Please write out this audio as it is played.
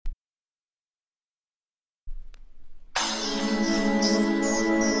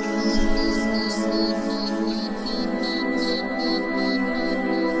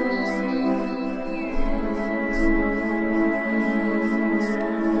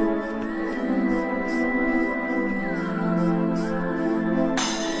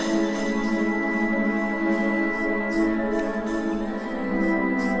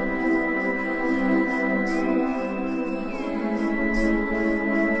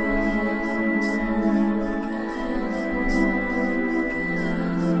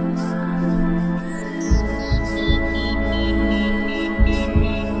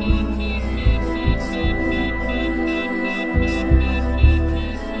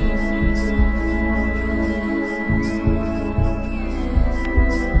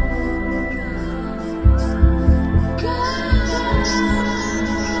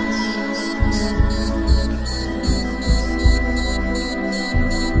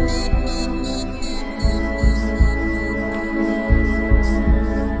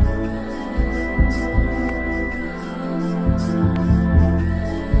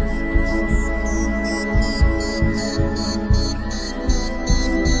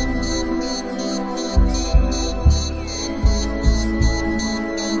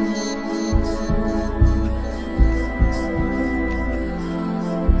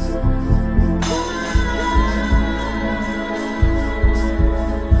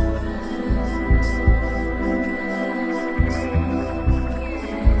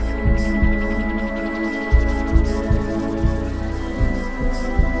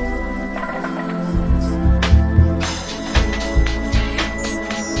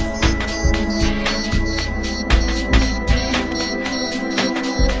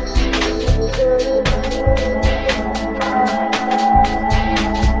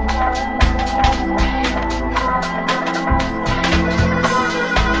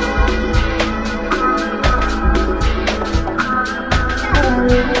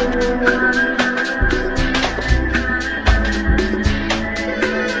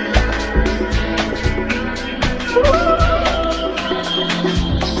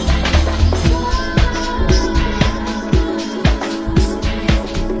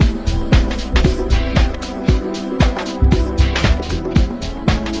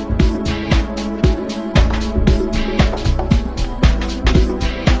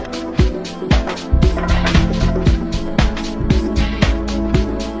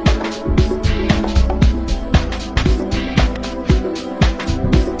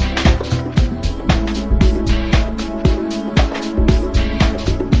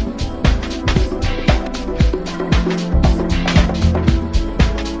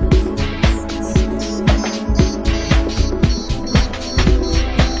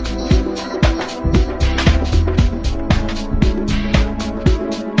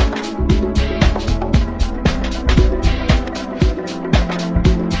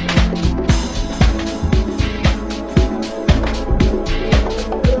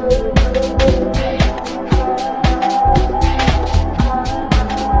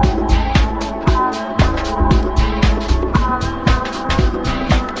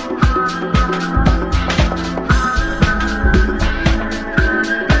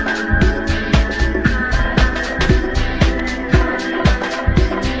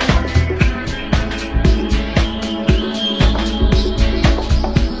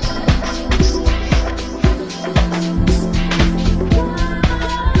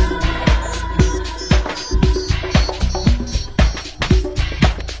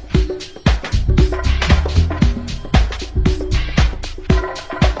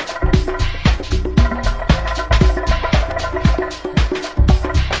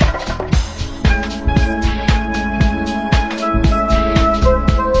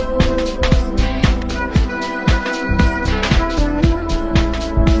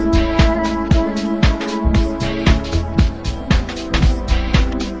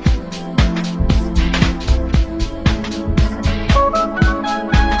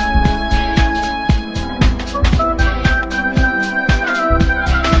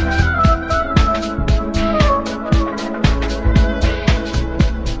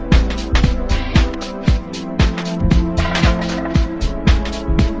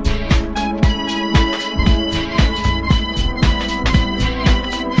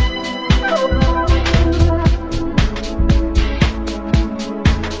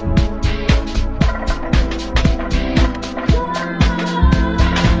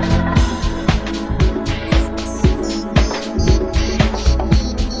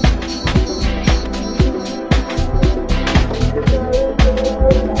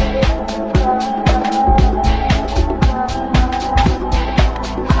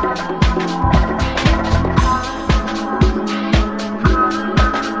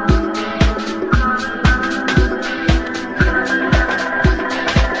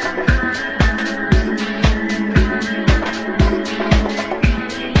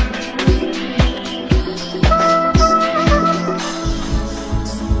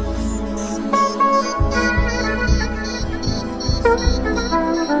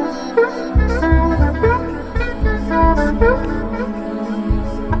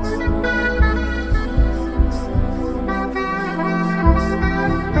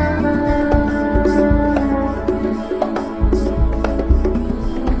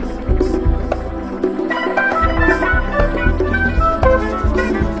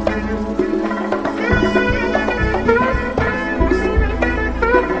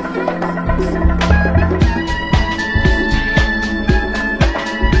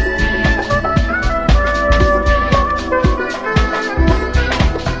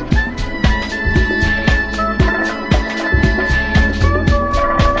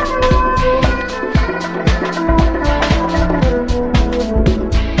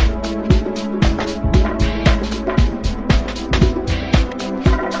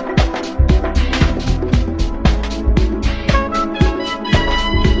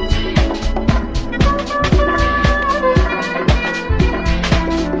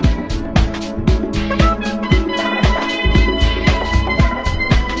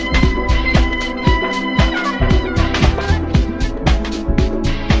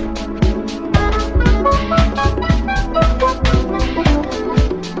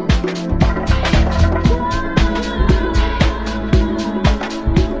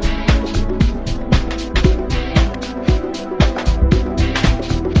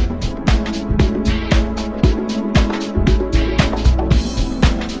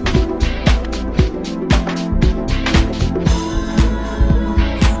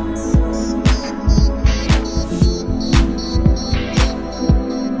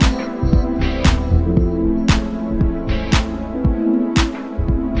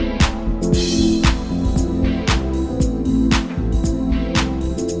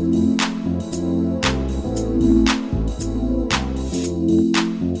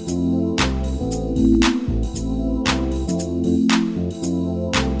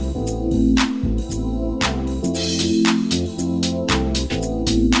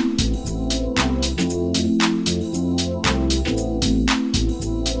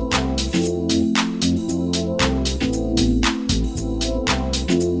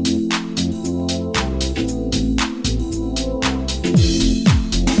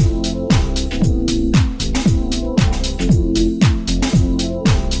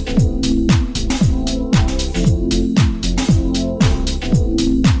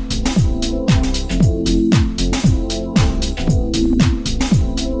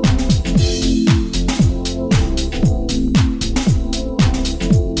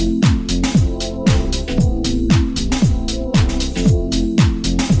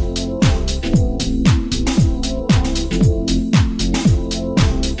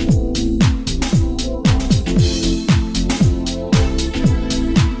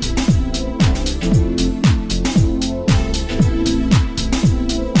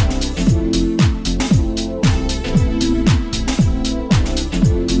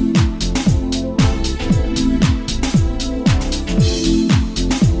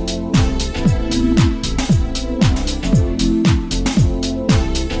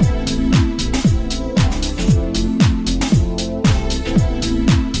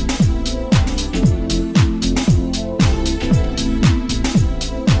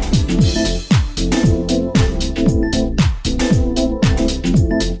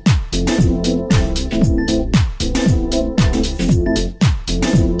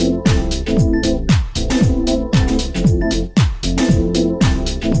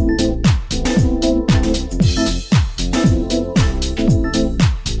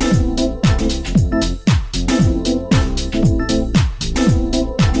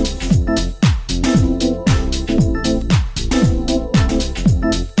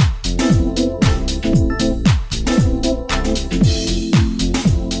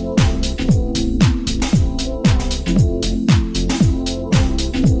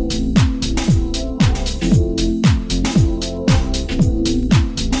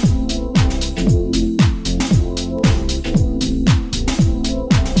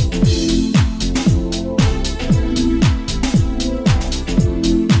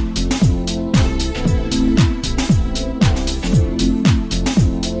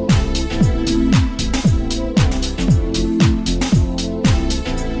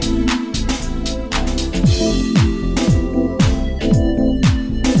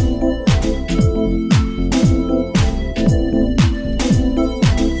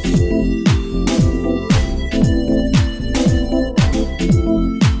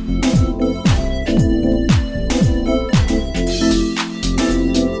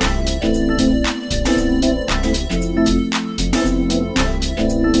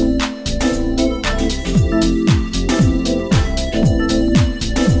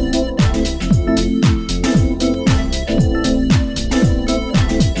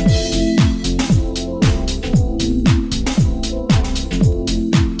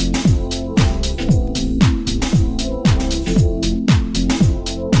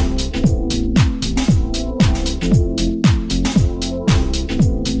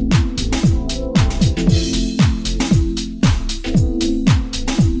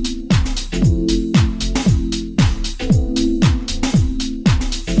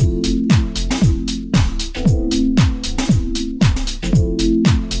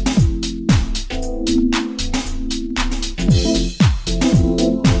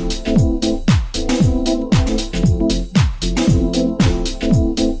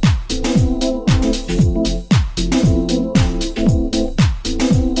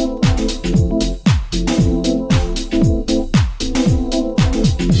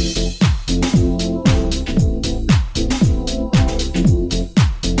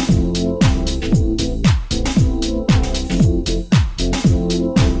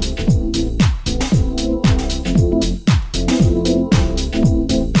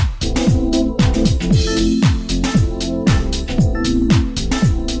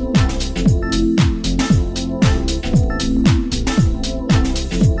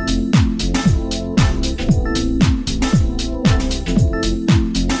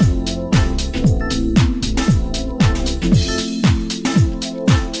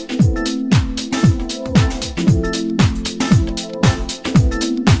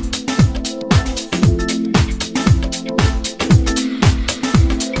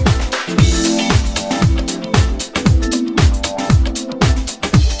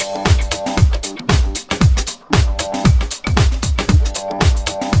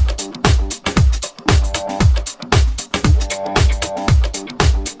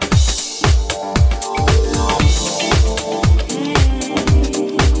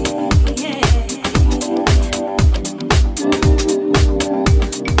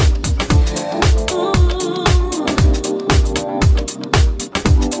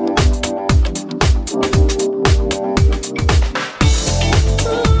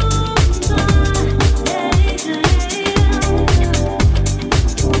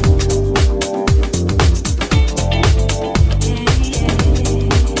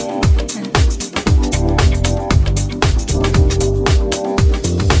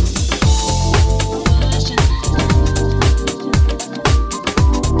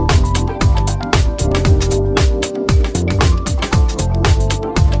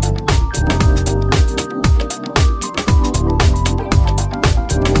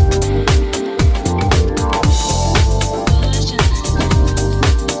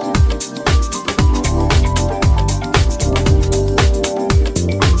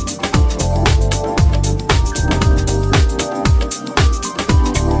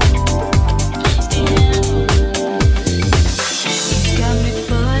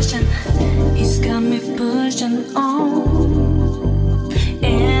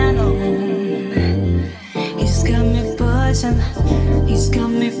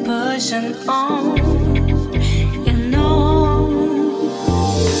pushing on, you know.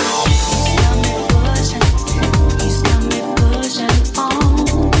 He's got me pushing, he's got me pushing on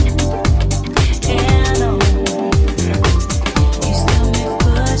and on. He's got me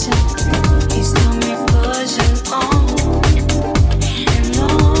pushing, he's got me pushing on and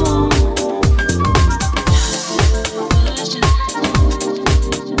on.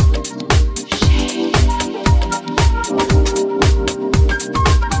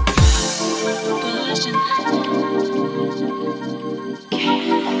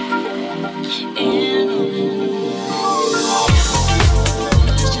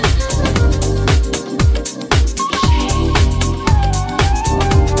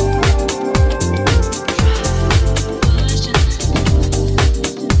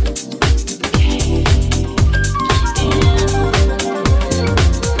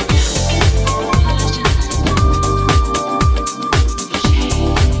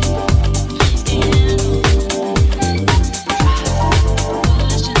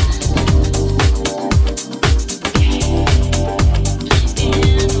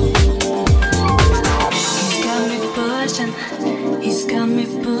 Pushing. He's got me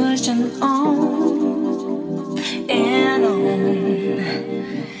pushing on and on.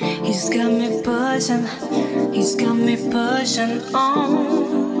 He's got me pushing, he's got me pushing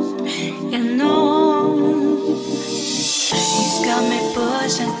on and on. He's got me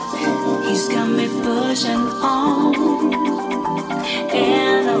pushing, he's got me pushing on and on.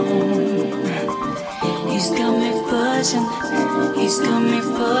 He's got me pushing, he's got me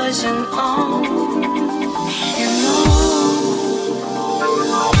pushing on and on.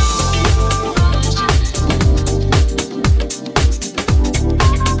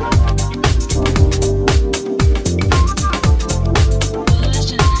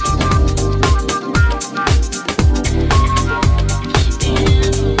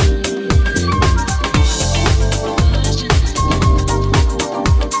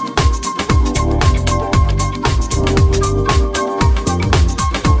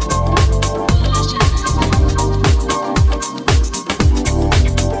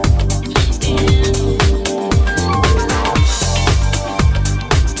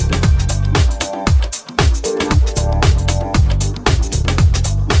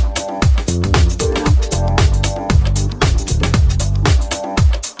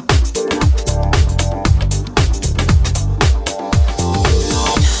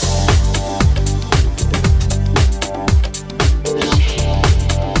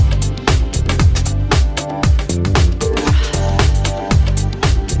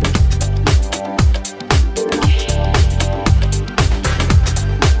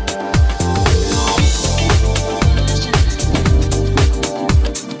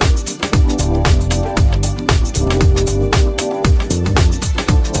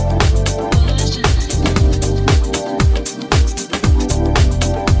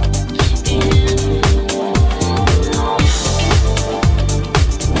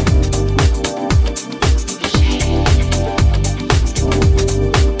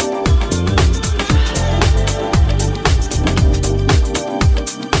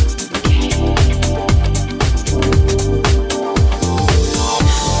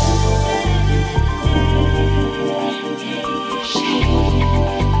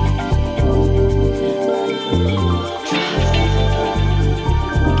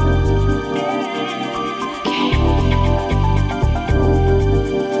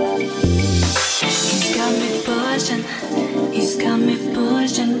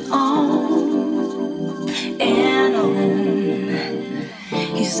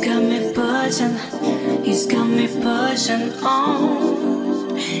 He's got me pushing on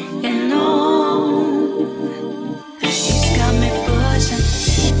and on. He's got me pushing,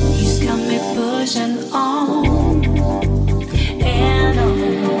 he's got me pushing on and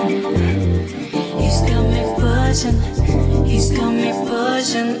on. He's got me pushing, he's got me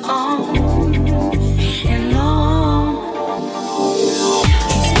pushing on and on.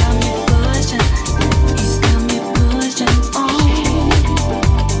 He's got me pushing, he's got me pushing on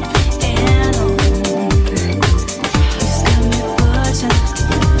and on.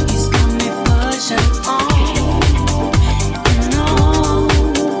 He's got me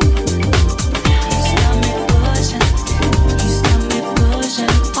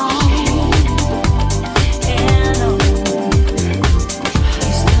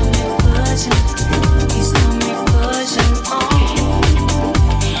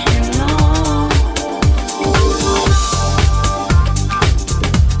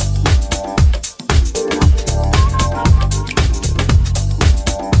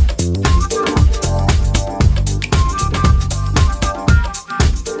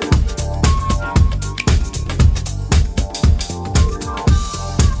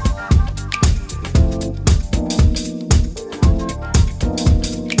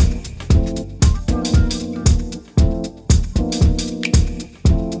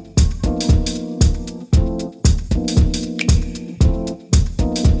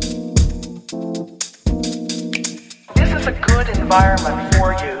is a good environment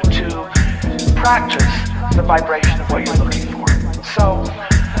for you to practice the vibration of what you're looking for. So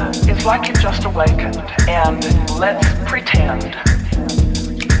it's like you've just awakened, and let's pretend,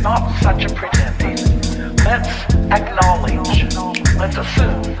 not such a pretending, let's acknowledge, let's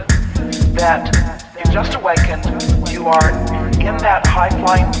assume that you've just awakened, you are in that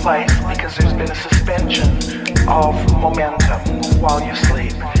high-flying place because there's been a suspension of momentum while you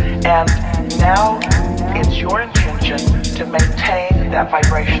sleep. And now it's your intention to maintain that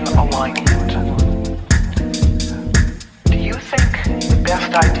vibrational alignment. Do you think the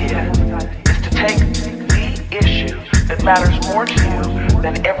best idea is to take the issue that matters more to you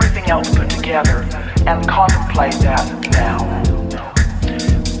than everything else put together and contemplate that now?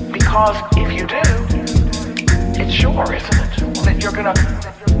 Because if you do, it's sure, isn't it, that you're going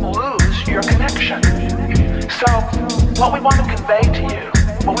to lose your connection. So what we want to convey to you,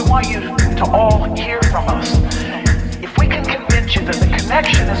 what we want you to all hear from us, if we can convince you that the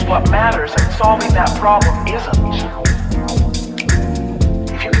connection is what matters and solving that problem isn't,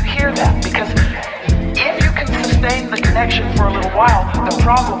 if you can hear that, because if you can sustain the connection for a little while, the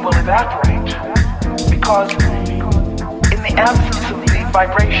problem will evaporate. Because in the absence of the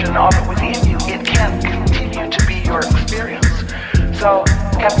vibration of it within you, it can't continue to be your experience. So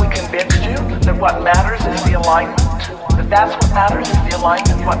have we convinced you that what matters is the alignment? That's what matters is the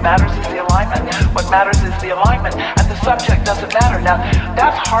alignment. What matters is the alignment. What matters is the alignment. And the subject doesn't matter. Now,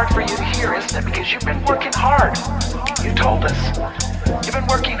 that's hard for you to hear, isn't it? Because you've been working hard. You told us. You've been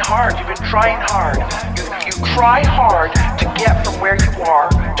working hard. You've been trying hard. You try hard to get from where you are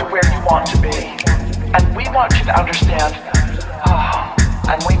to where you want to be. And we want you to understand,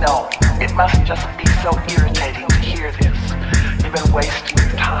 and we know, it must just be so irritating to hear this. You've been wasting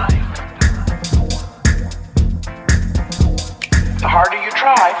your time. The harder you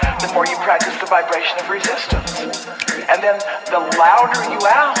try, the more you practice the vibration of resistance. And then the louder you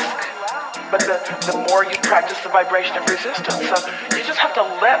ask, but the more you practice the vibration of resistance. So you just have to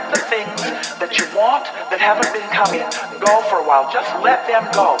let the things that you want that haven't been coming go for a while. Just let them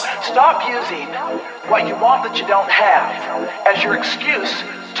go. Stop using what you want that you don't have as your excuse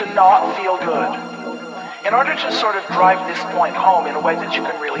to not feel good. In order to sort of drive this point home in a way that you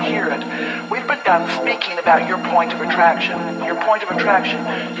can really hear it, we've begun speaking about your point of attraction. Your point of attraction,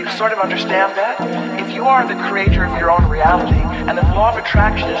 you sort of understand that? If you are the creator of your own reality, and the law of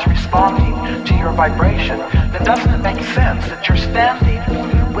attraction is responding to your vibration, then doesn't it make sense that you're standing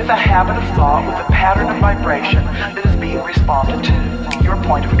with a habit of thought, with a pattern of vibration that is being responded to, your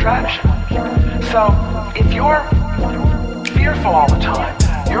point of attraction? So, if you're fearful all the time,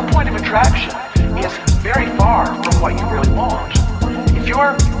 your point of attraction is very far from what you really want. If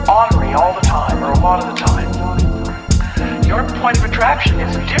you're ornery all the time, or a lot of the time, your point of attraction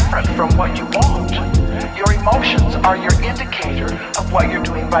is different from what you want. Your emotions are your indicator of what you're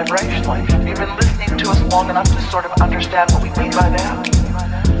doing vibrationally. You've been listening to us long enough to sort of understand what we mean by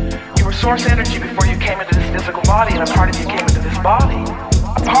that. You were source energy before you came into this physical body, and a part of you came into this body.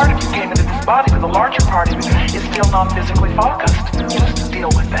 A part of you came into this body, but the larger part of you is still non-physically focused. Just deal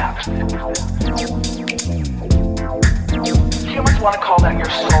with that. Humans want to call that your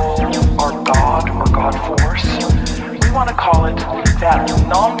soul, or God force. We want to call it that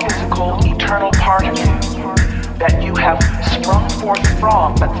non-physical, eternal part of you that you have sprung forth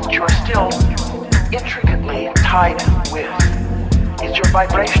from, but that you're still intricately tied with. It's your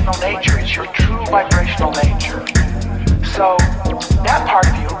vibrational nature. It's your true vibrational nature. So that part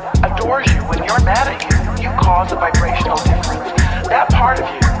of you adores you. When you're mad at you, you cause a vibrational difference. That part of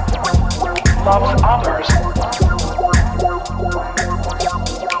you loves others.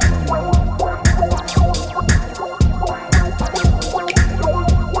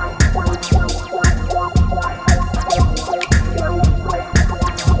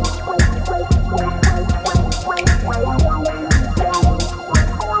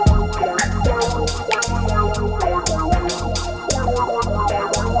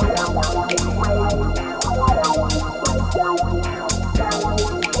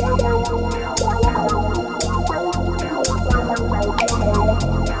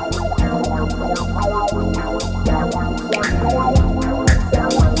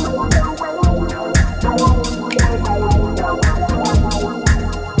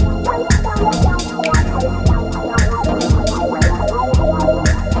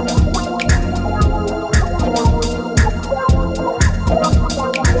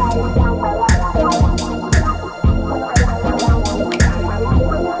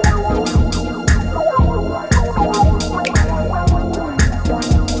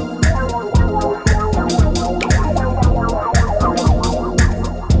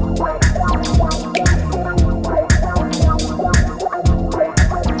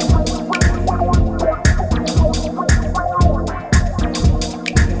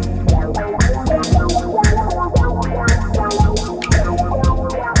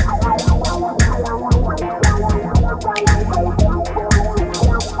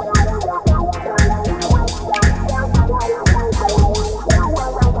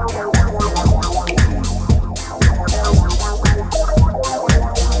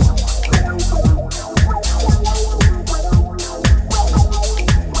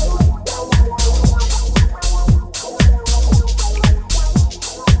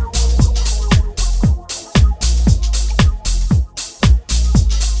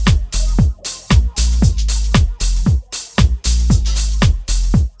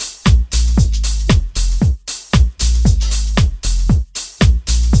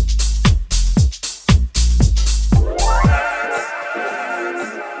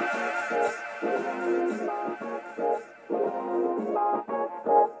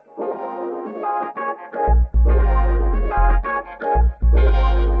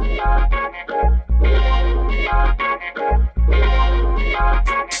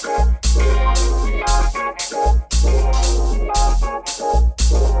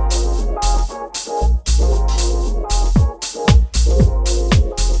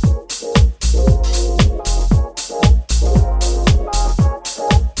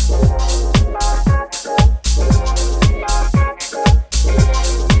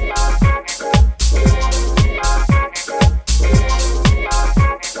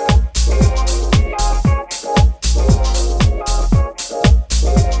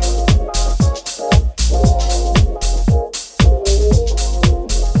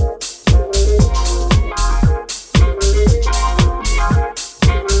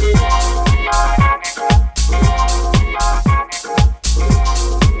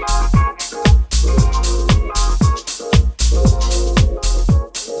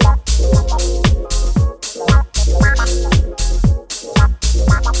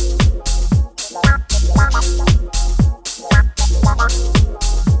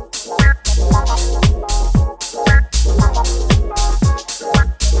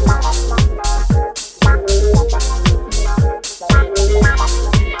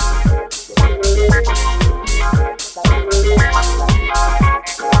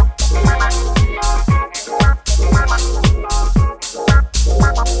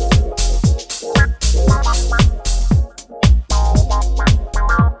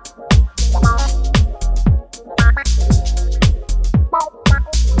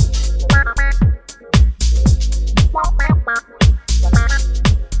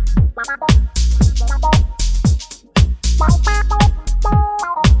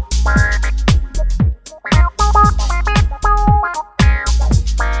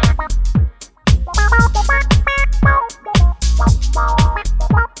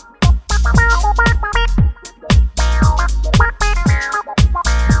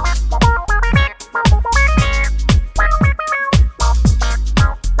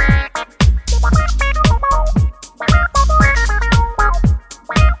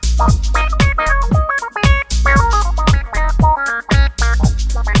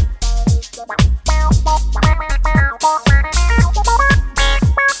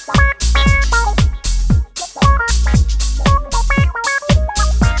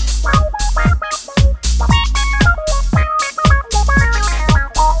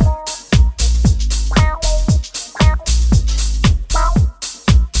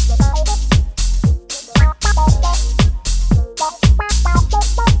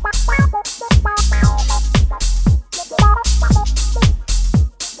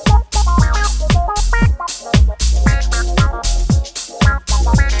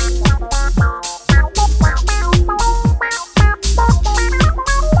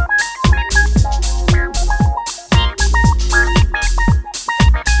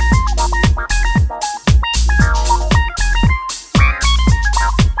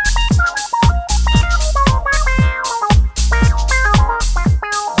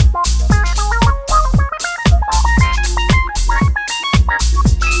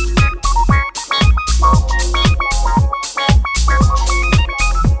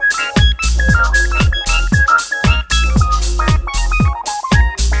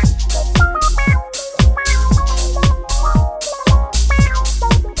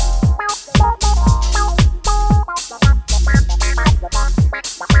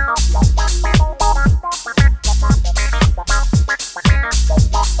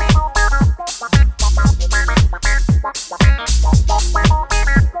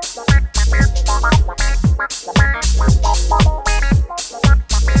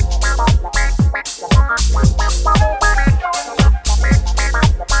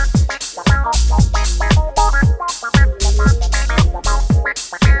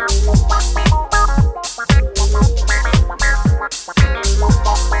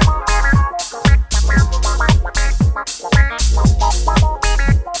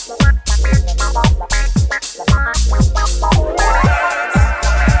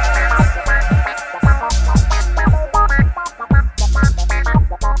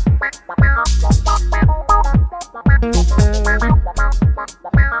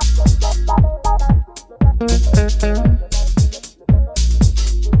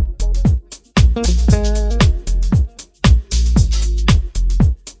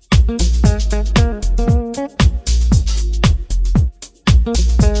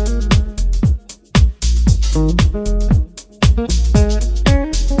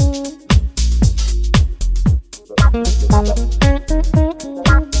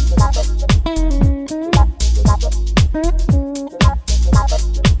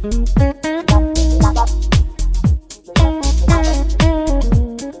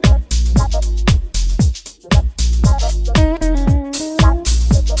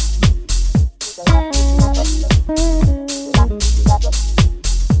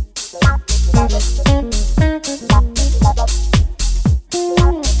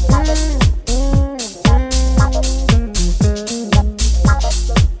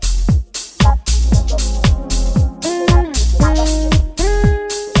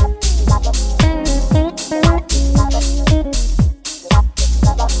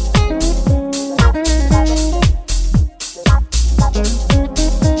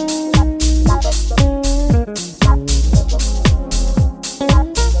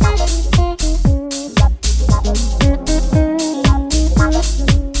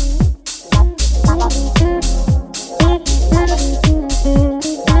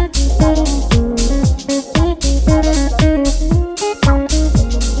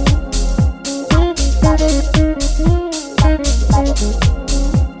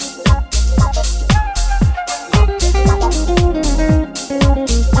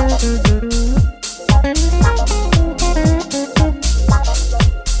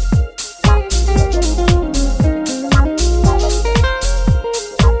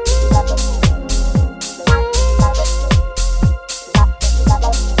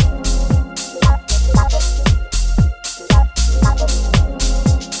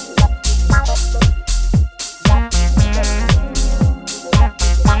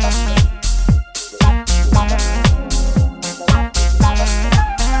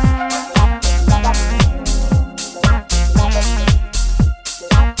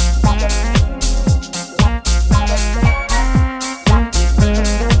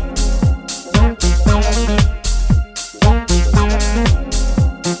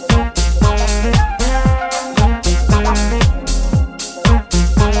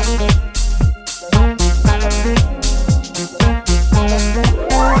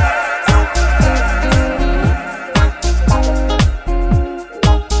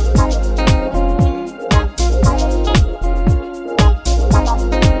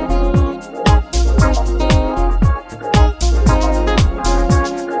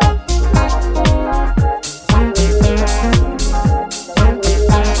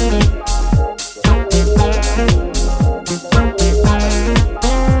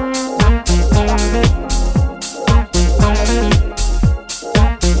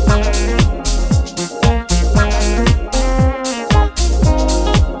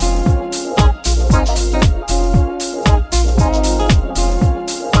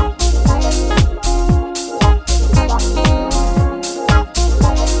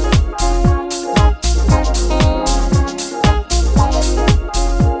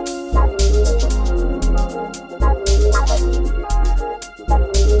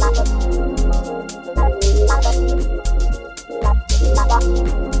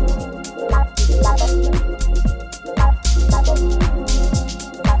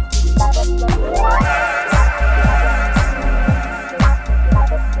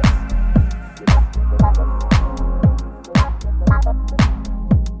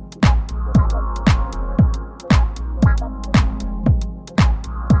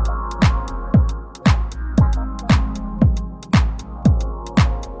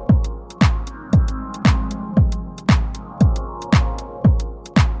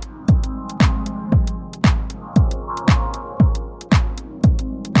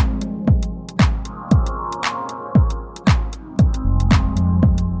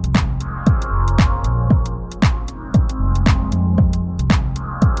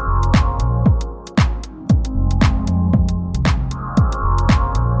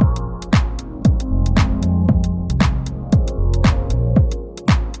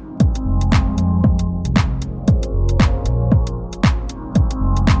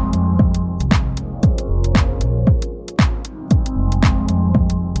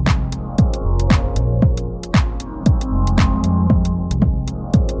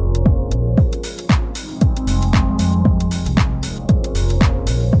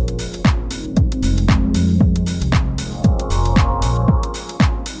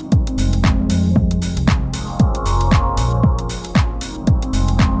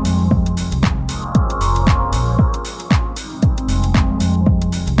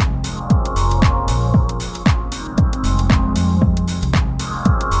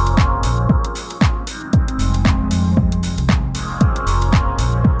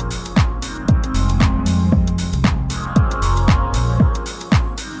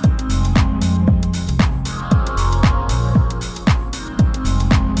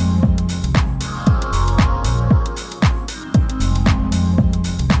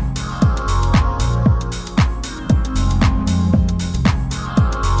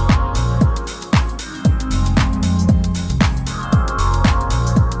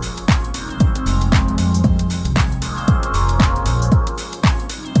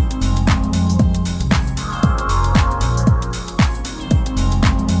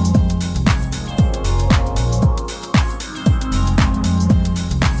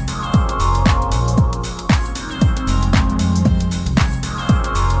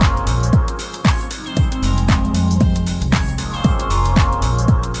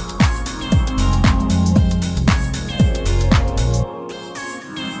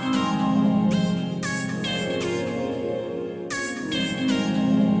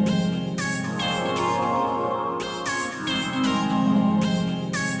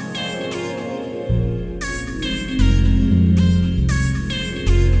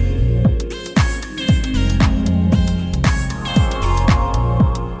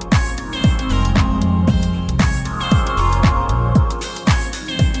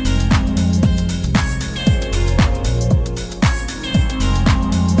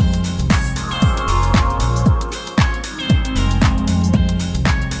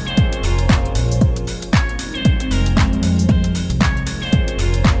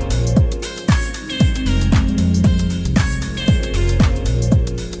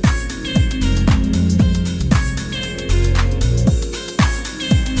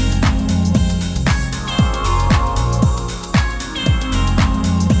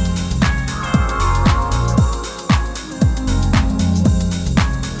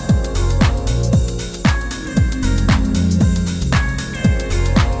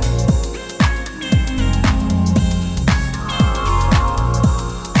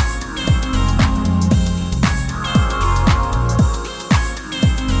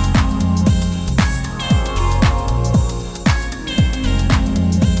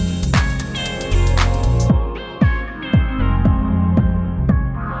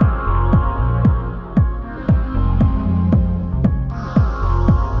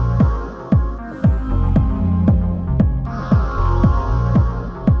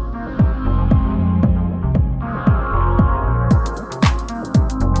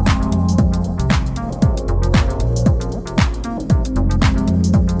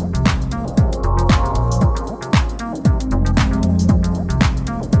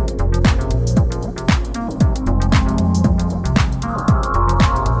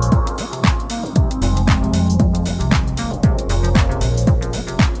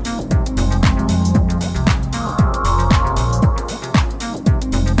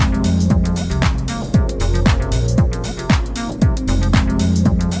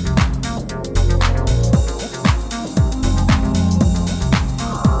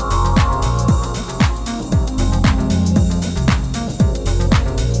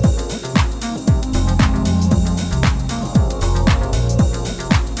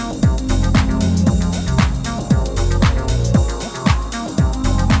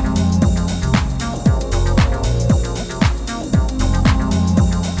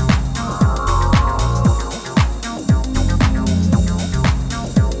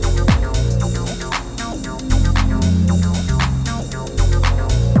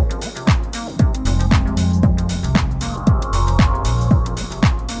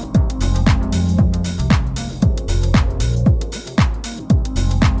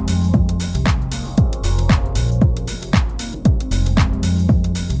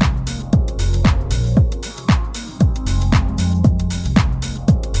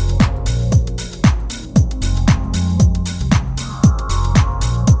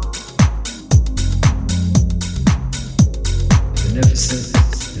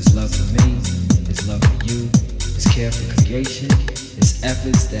 love for me, his love for you, his care for creation, his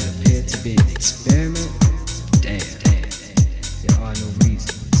efforts that appear to be an experiment. Damn, there are no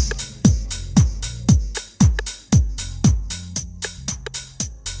reasons.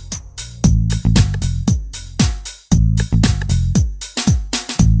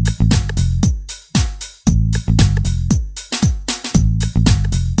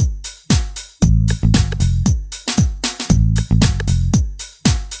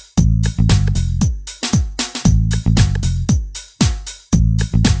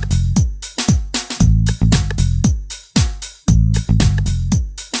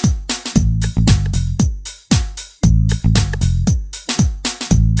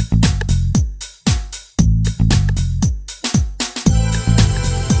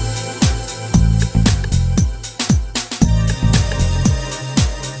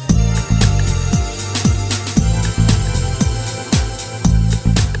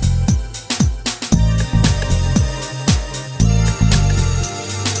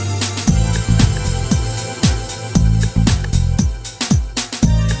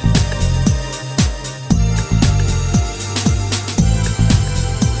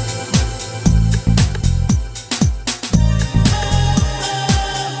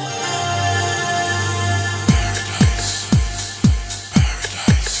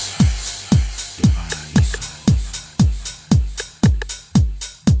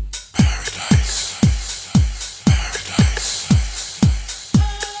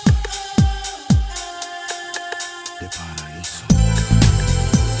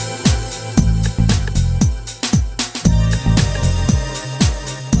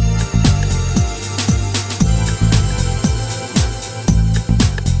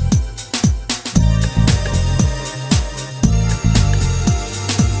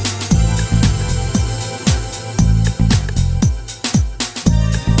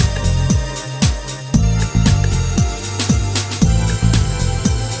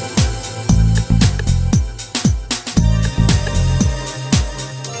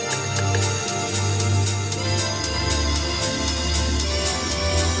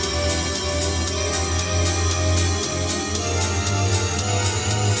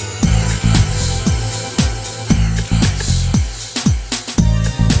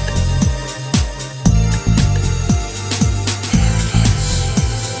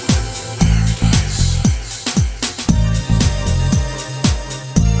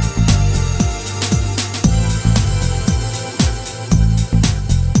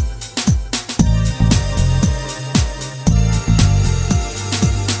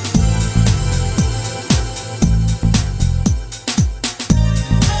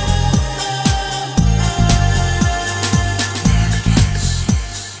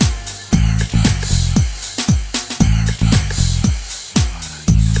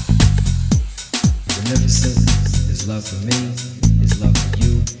 His love for me, his love for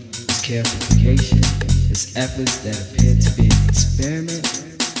you, his care for creation, his efforts that appear to be an experiment.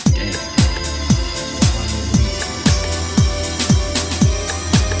 Damn.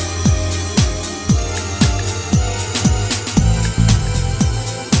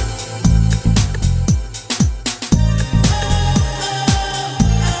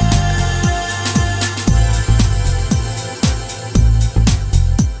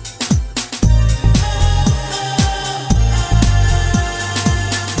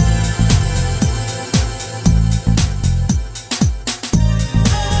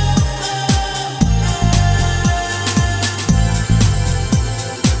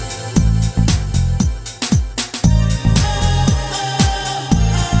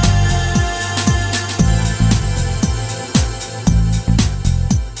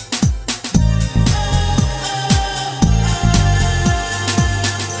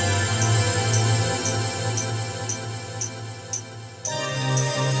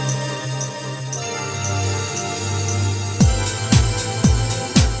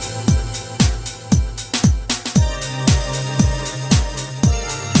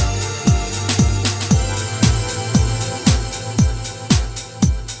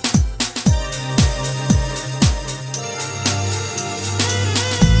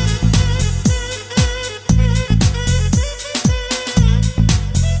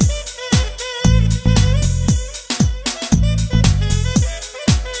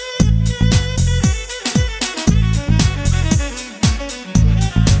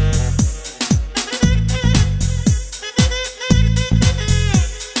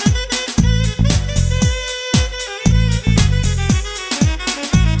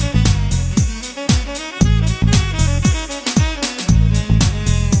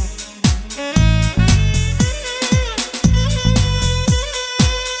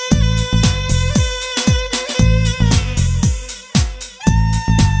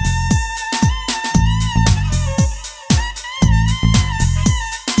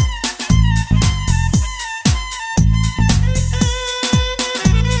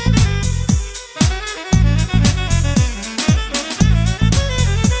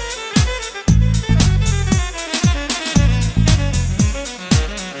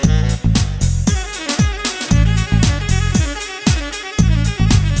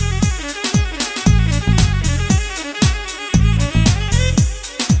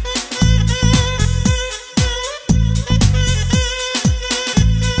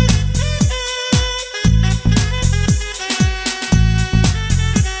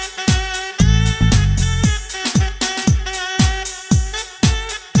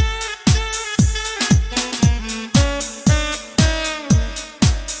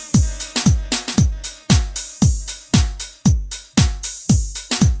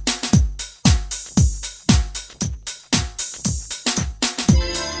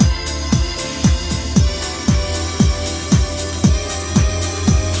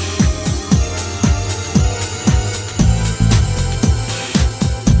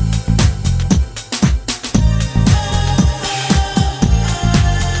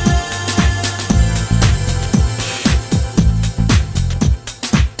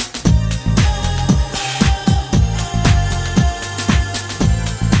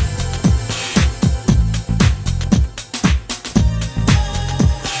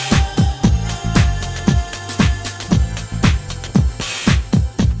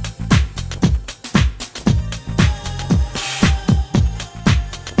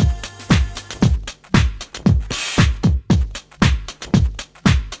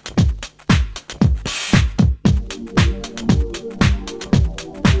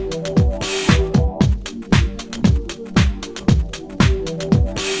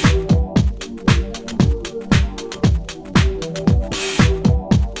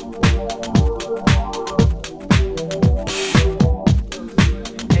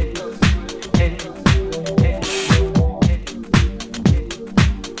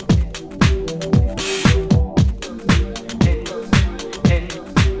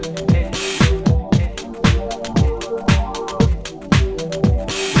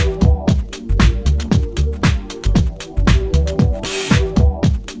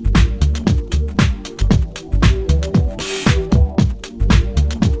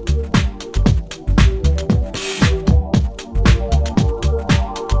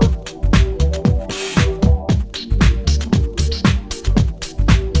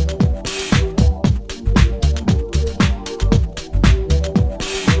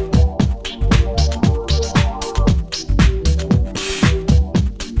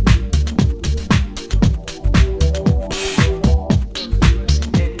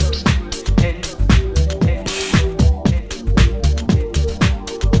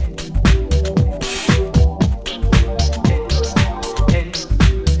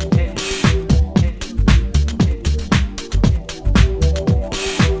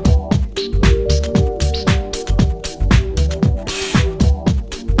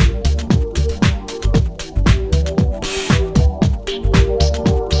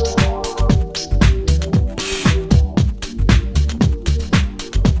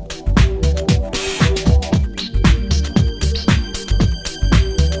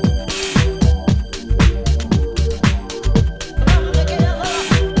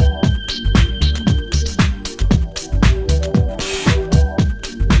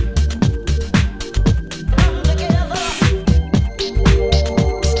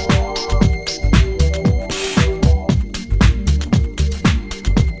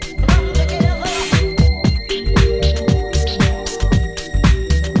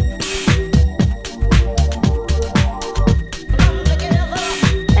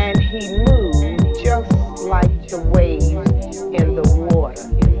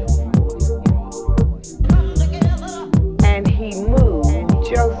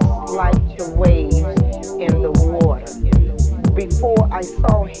 I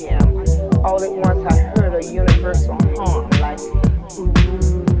saw him, all at once I heard a universal horn,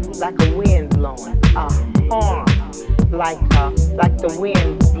 like a wind blowing, a horn, like the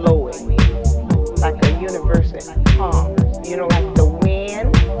wind blowing, like a universal horn. You know, like the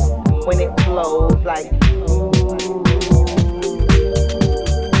wind when it blows, like.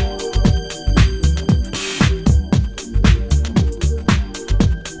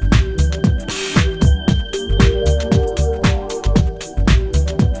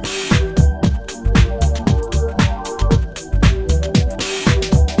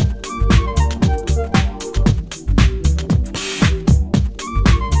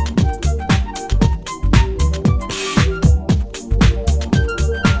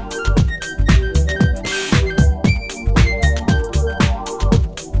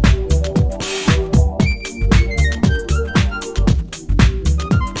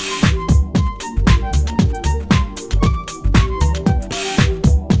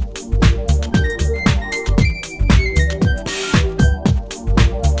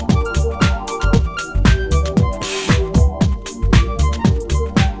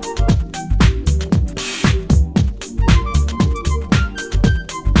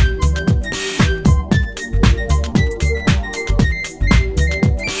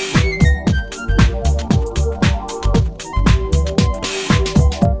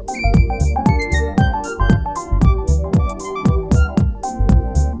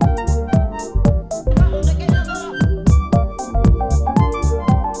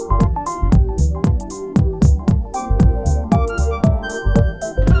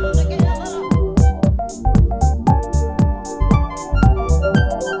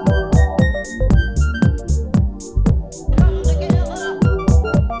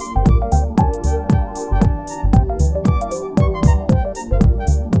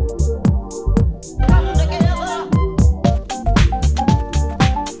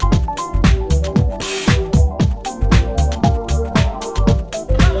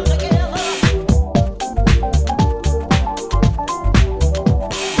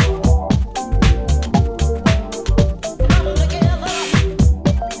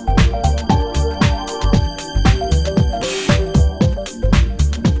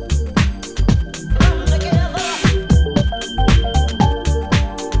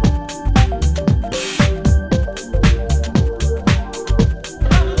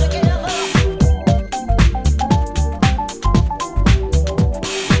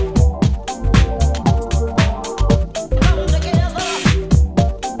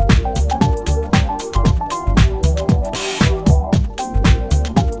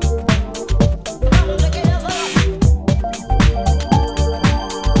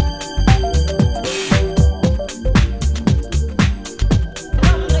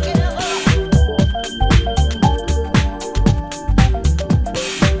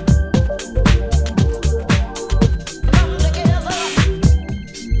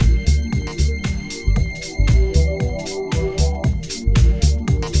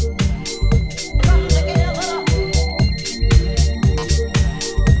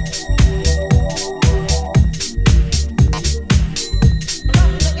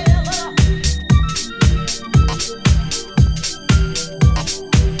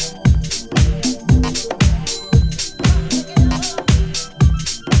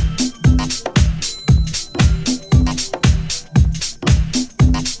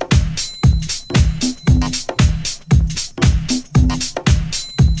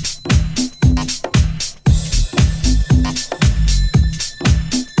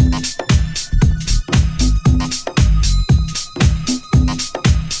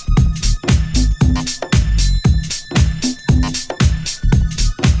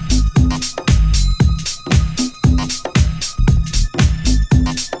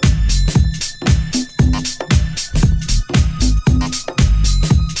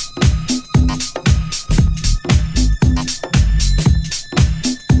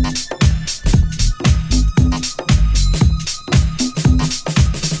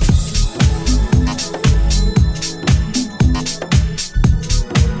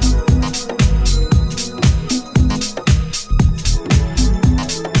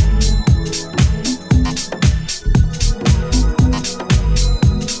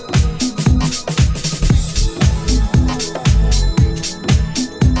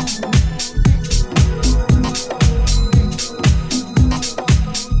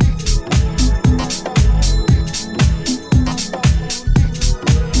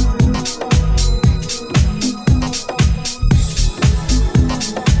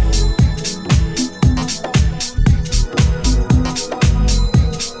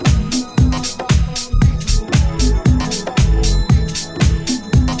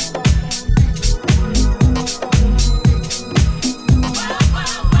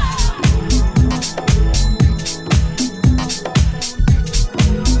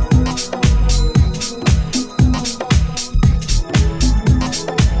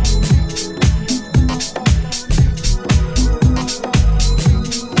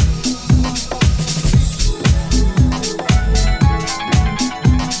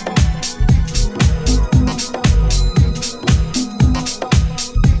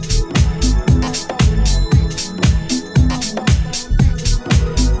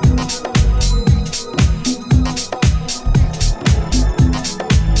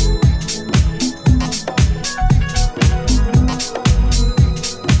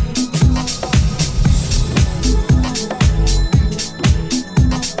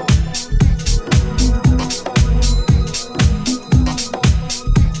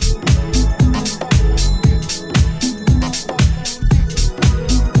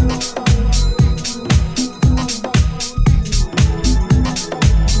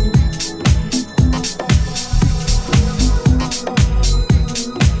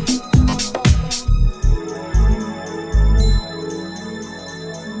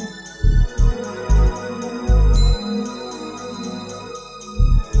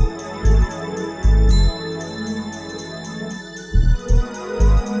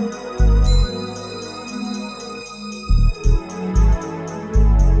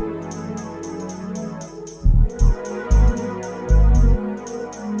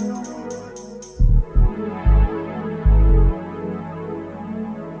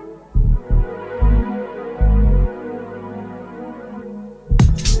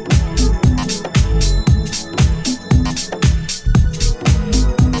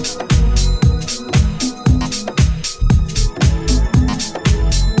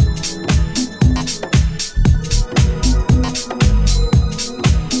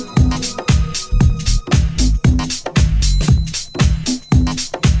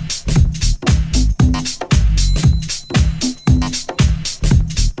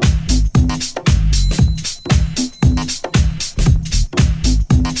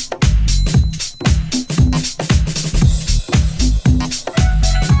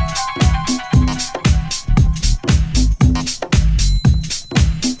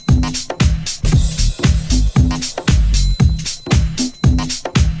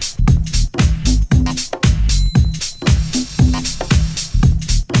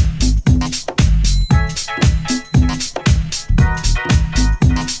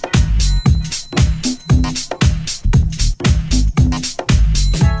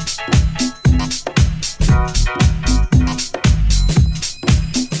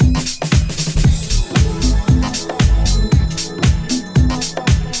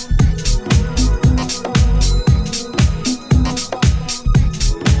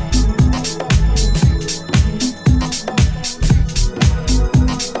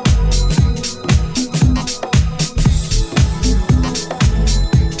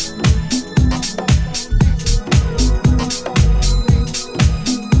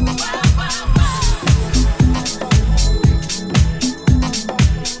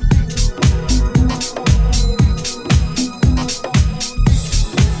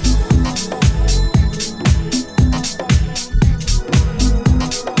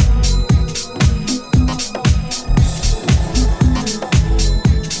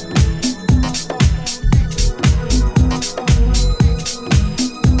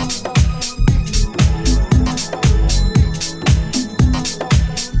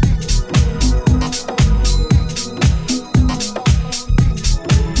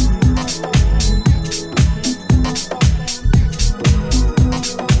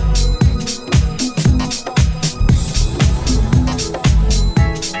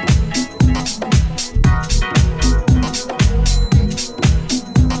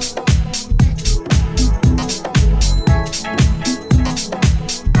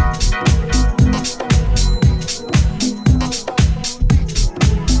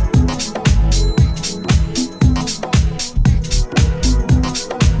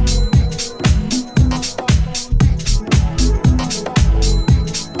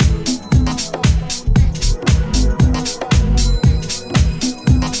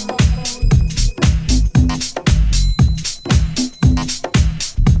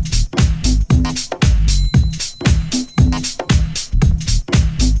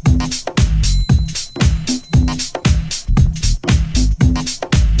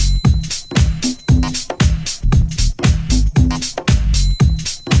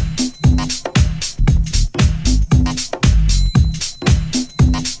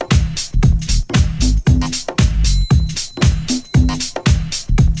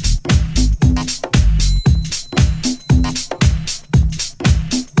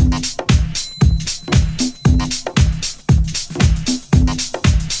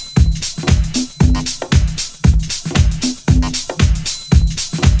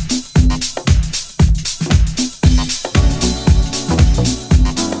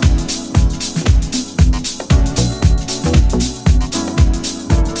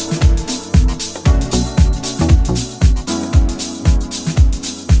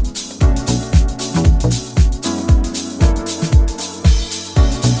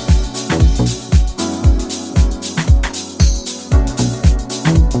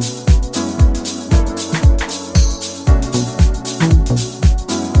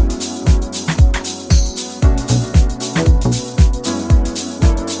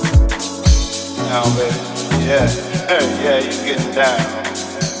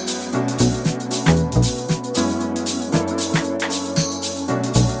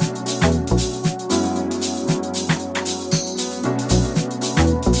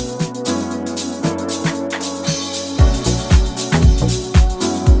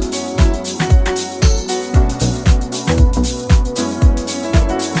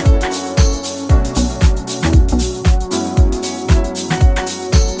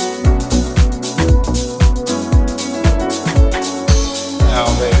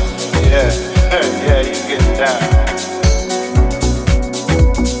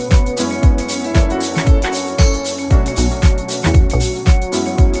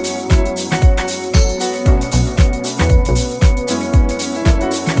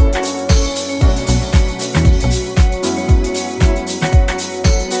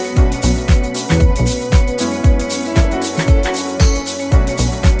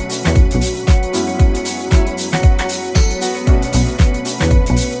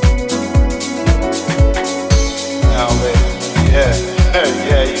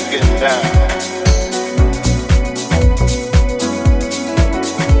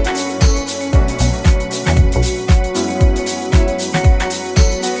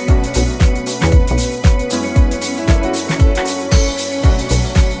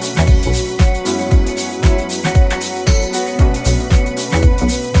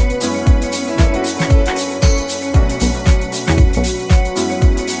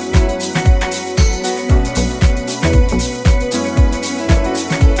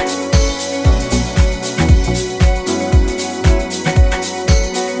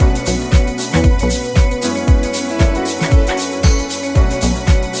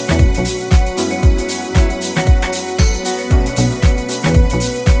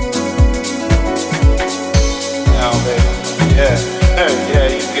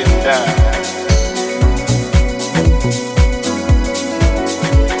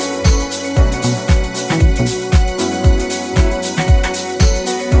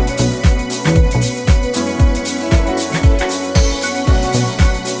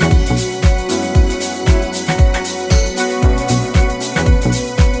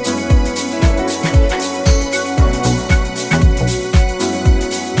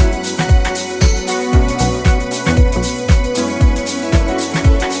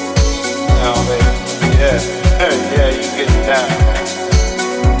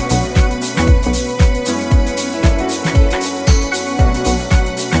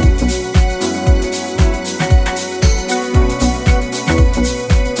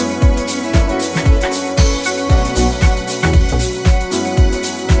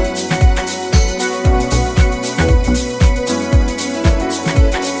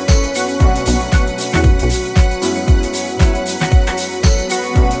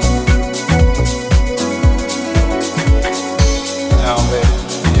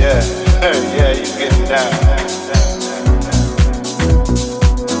 Yeah, he's getting down.